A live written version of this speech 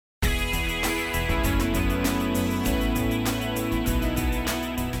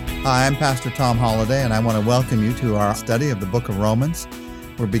Hi, I'm Pastor Tom Holliday, and I want to welcome you to our study of the book of Romans.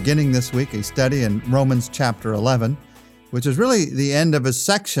 We're beginning this week a study in Romans chapter 11, which is really the end of a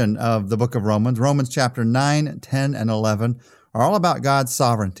section of the book of Romans. Romans chapter 9, 10, and 11 are all about God's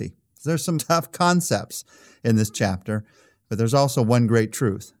sovereignty. There's some tough concepts in this chapter, but there's also one great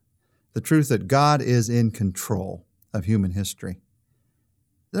truth, the truth that God is in control of human history.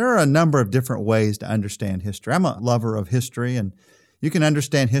 There are a number of different ways to understand history. I'm a lover of history, and you can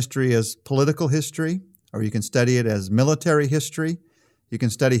understand history as political history, or you can study it as military history. You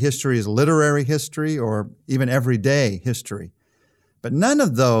can study history as literary history, or even everyday history. But none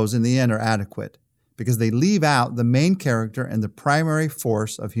of those in the end are adequate because they leave out the main character and the primary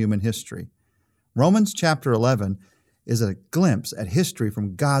force of human history. Romans chapter 11 is a glimpse at history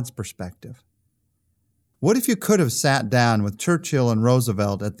from God's perspective. What if you could have sat down with Churchill and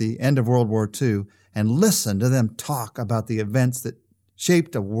Roosevelt at the end of World War II and listened to them talk about the events that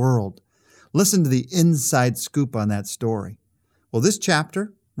shaped a world? Listen to the inside scoop on that story. Well, this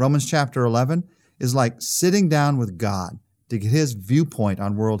chapter, Romans chapter 11, is like sitting down with God to get his viewpoint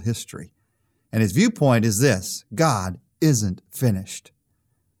on world history. And his viewpoint is this: God isn't finished.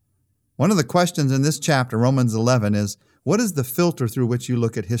 One of the questions in this chapter, Romans 11, is what is the filter through which you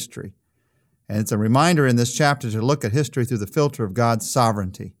look at history? And it's a reminder in this chapter to look at history through the filter of God's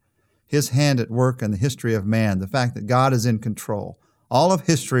sovereignty, his hand at work in the history of man, the fact that God is in control. All of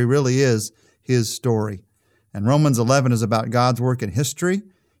history really is his story. And Romans 11 is about God's work in history.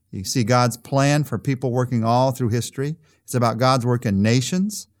 You see God's plan for people working all through history. It's about God's work in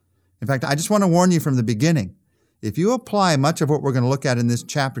nations. In fact, I just want to warn you from the beginning. If you apply much of what we're going to look at in this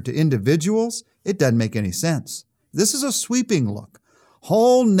chapter to individuals, it doesn't make any sense. This is a sweeping look.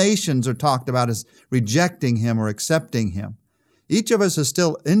 Whole nations are talked about as rejecting him or accepting him. Each of us is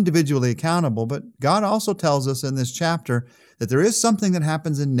still individually accountable, but God also tells us in this chapter that there is something that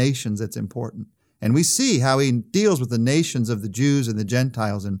happens in nations that's important. And we see how he deals with the nations of the Jews and the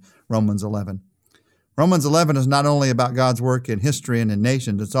Gentiles in Romans 11. Romans 11 is not only about God's work in history and in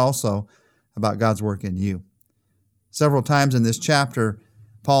nations, it's also about God's work in you. Several times in this chapter,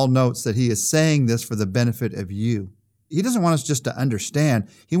 Paul notes that he is saying this for the benefit of you. He doesn't want us just to understand.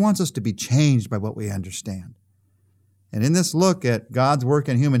 He wants us to be changed by what we understand. And in this look at God's work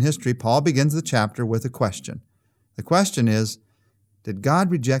in human history, Paul begins the chapter with a question. The question is, did God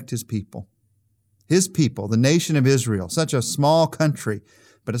reject his people? His people, the nation of Israel, such a small country,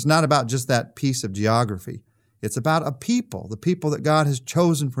 but it's not about just that piece of geography. It's about a people, the people that God has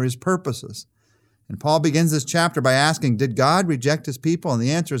chosen for his purposes. And Paul begins this chapter by asking, did God reject his people? And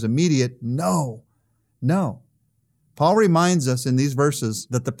the answer is immediate, no. Paul reminds us in these verses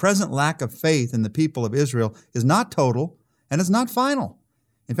that the present lack of faith in the people of Israel is not total and it's not final.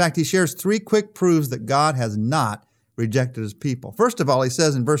 In fact, he shares three quick proofs that God has not rejected his people. First of all, he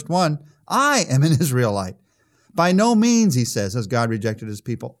says in verse 1, I am an Israelite. By no means, he says, has God rejected his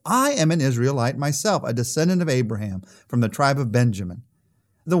people. I am an Israelite myself, a descendant of Abraham from the tribe of Benjamin.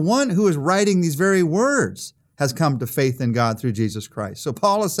 The one who is writing these very words has come to faith in God through Jesus Christ. So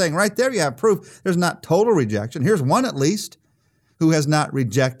Paul is saying right there you have proof there's not total rejection. Here's one at least who has not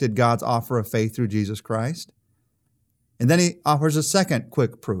rejected God's offer of faith through Jesus Christ. And then he offers a second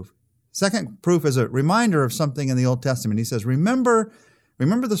quick proof. Second proof is a reminder of something in the Old Testament. He says, remember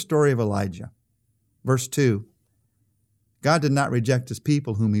the story of Elijah. Verse 2, God did not reject his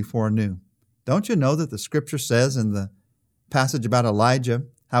people whom he foreknew. Don't you know that the scripture says in the passage about Elijah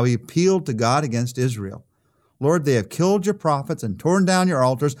how he appealed to God against Israel? Lord, they have killed your prophets and torn down your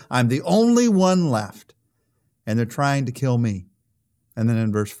altars. I'm the only one left, and they're trying to kill me. And then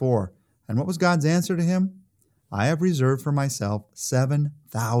in verse 4, and what was God's answer to him? I have reserved for myself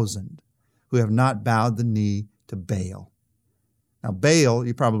 7,000 who have not bowed the knee to Baal. Now, Baal,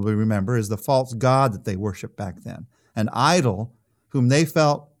 you probably remember, is the false god that they worshiped back then, an idol whom they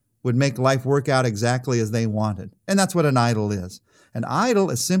felt would make life work out exactly as they wanted. And that's what an idol is. An idol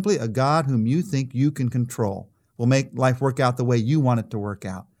is simply a god whom you think you can control, will make life work out the way you want it to work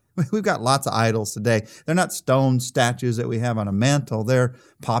out. We've got lots of idols today. They're not stone statues that we have on a mantle. They're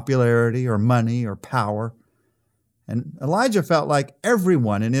popularity or money or power. And Elijah felt like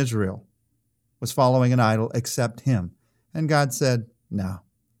everyone in Israel was following an idol except him. And God said, no,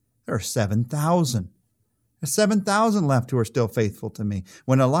 there are 7,000. There's 7,000 left who are still faithful to me.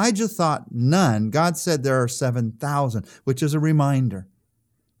 When Elijah thought none, God said there are 7,000, which is a reminder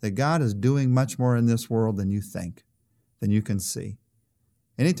that God is doing much more in this world than you think, than you can see.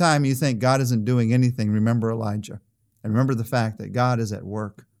 Anytime you think God isn't doing anything, remember Elijah. And remember the fact that God is at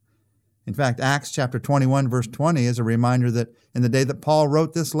work. In fact, Acts chapter 21, verse 20 is a reminder that in the day that Paul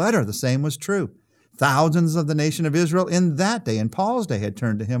wrote this letter, the same was true. Thousands of the nation of Israel in that day, in Paul's day, had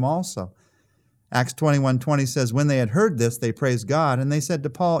turned to him also. Acts 21:20 says, when they had heard this, they praised God, and they said to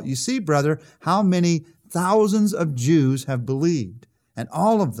Paul, you see, brother, how many thousands of Jews have believed, and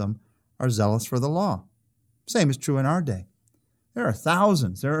all of them are zealous for the law. Same is true in our day. There are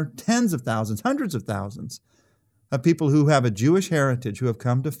thousands, there are tens of thousands, hundreds of thousands of people who have a Jewish heritage who have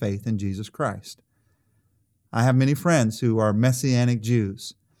come to faith in Jesus Christ. I have many friends who are Messianic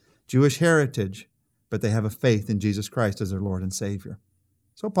Jews, Jewish heritage, but they have a faith in Jesus Christ as their Lord and Savior.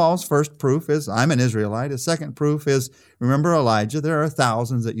 So Paul's first proof is, I'm an Israelite. His second proof is, remember Elijah, there are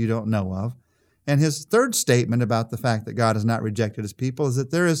thousands that you don't know of. And his third statement about the fact that God has not rejected his people is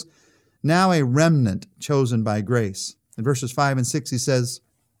that there is now a remnant chosen by grace. In verses 5 and 6, he says,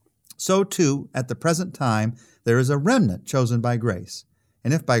 so too, at the present time, there is a remnant chosen by grace.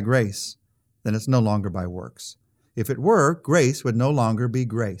 And if by grace, then it's no longer by works. If it were, grace would no longer be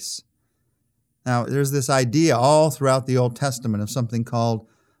grace. Now, there's this idea all throughout the Old Testament of something called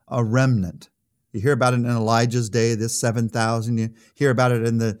a remnant. You hear about it in Elijah's day, this 7,000. You hear about it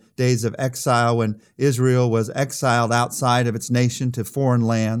in the days of exile when Israel was exiled outside of its nation to foreign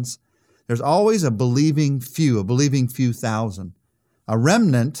lands. There's always a believing few thousand. A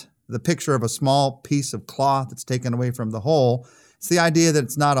remnant, the picture of a small piece of cloth that's taken away from the whole. It's the idea that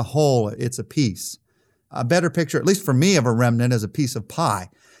it's not a whole, it's a piece. A better picture, at least for me, of a remnant is a piece of pie.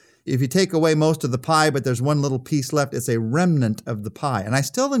 If you take away most of the pie, but there's one little piece left, it's a remnant of the pie. And I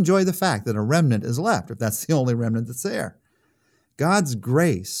still enjoy the fact that a remnant is left, if that's the only remnant that's there. God's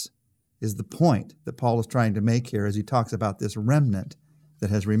grace is the point that Paul is trying to make here as he talks about this remnant that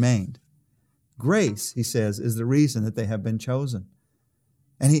has remained. Grace, he says, is the reason that they have been chosen.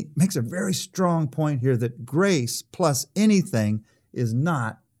 And he makes a very strong point here that grace plus anything is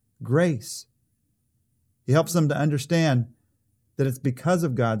not grace. He helps them to understand that it's because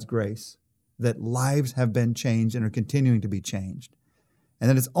of God's grace that lives have been changed and are continuing to be changed. And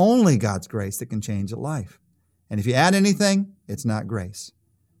that it's only God's grace that can change a life. And if you add anything, it's not grace.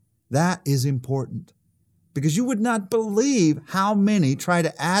 That is important. Because you would not believe how many try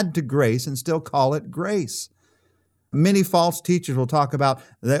to add to grace and still call it grace. Many false teachers will talk about,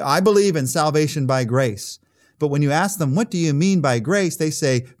 I believe in salvation by grace. But when you ask them, what do you mean by grace? They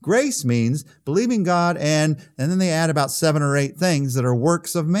say, grace means believing God and then they add about 7 or 8 things that are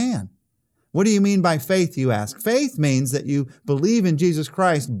works of man. What do you mean by faith, you ask? Faith means that you believe in Jesus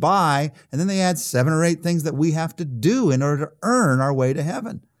Christ by, and then they add 7 or 8 things that we have to do in order to earn our way to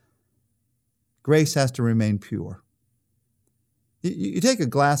heaven. Grace has to remain pure. You take a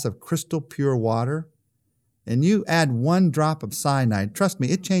glass of crystal pure water and you add 1 drop of cyanide. Trust me,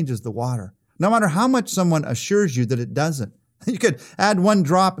 it changes the water. No matter how much someone assures you that it doesn't. You could add 1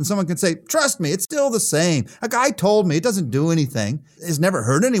 drop and someone could say, trust me, it's still the same. A guy told me it doesn't do anything. It's never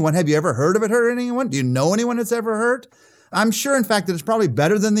hurt anyone. Have you ever heard of it hurt anyone? Do you know anyone that's ever hurt? I'm sure, in fact, that it's probably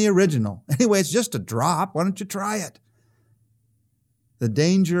better than the original. Anyway, it's just a drop. Why don't you try it? The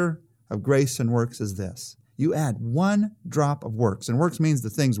danger of grace and works is this. You add 1 drop of works, and works means the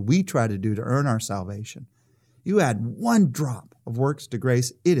things we try to do to earn our salvation. You add 1 drop of works to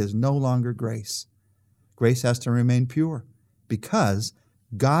grace, it is no longer grace. Grace has to remain pure because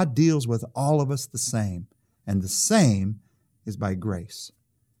God deals with all of us the same, and the same is by grace.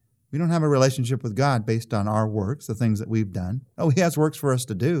 We don't have a relationship with God based on our works, the things that we've done. Oh, He has works for us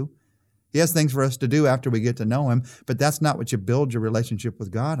to do. He has things for us to do after we get to know Him, but that's not what you build your relationship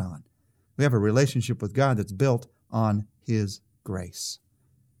with God on. We have a relationship with God that's built on His grace.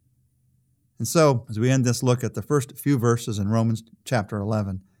 And so, as we end this look at the first few verses in Romans chapter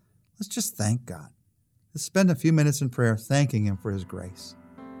 11, let's just thank God. Let's spend a few minutes in prayer thanking Him for His grace.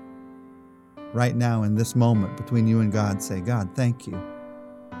 Right now, in this moment between you and God, say, God, thank you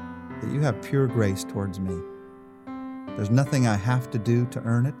that you have pure grace towards me. There's nothing I have to do to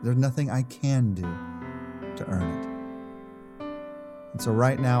earn it. There's nothing I can do to earn it. And so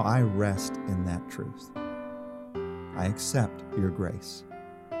right now, I rest in that truth. I accept your grace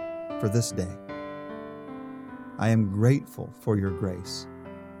for this day. I am grateful for your grace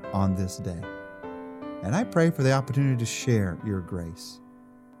on this day. And I pray for the opportunity to share your grace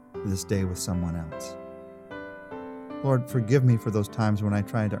this day with someone else. Lord, forgive me for those times when I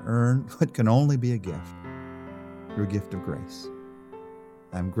try to earn what can only be a gift, your gift of grace.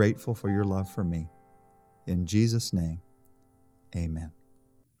 I'm grateful for your love for me. In Jesus' name, amen.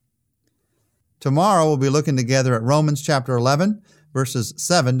 Tomorrow we'll be looking together at Romans chapter 11, verses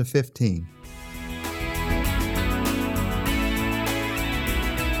 7 to 15.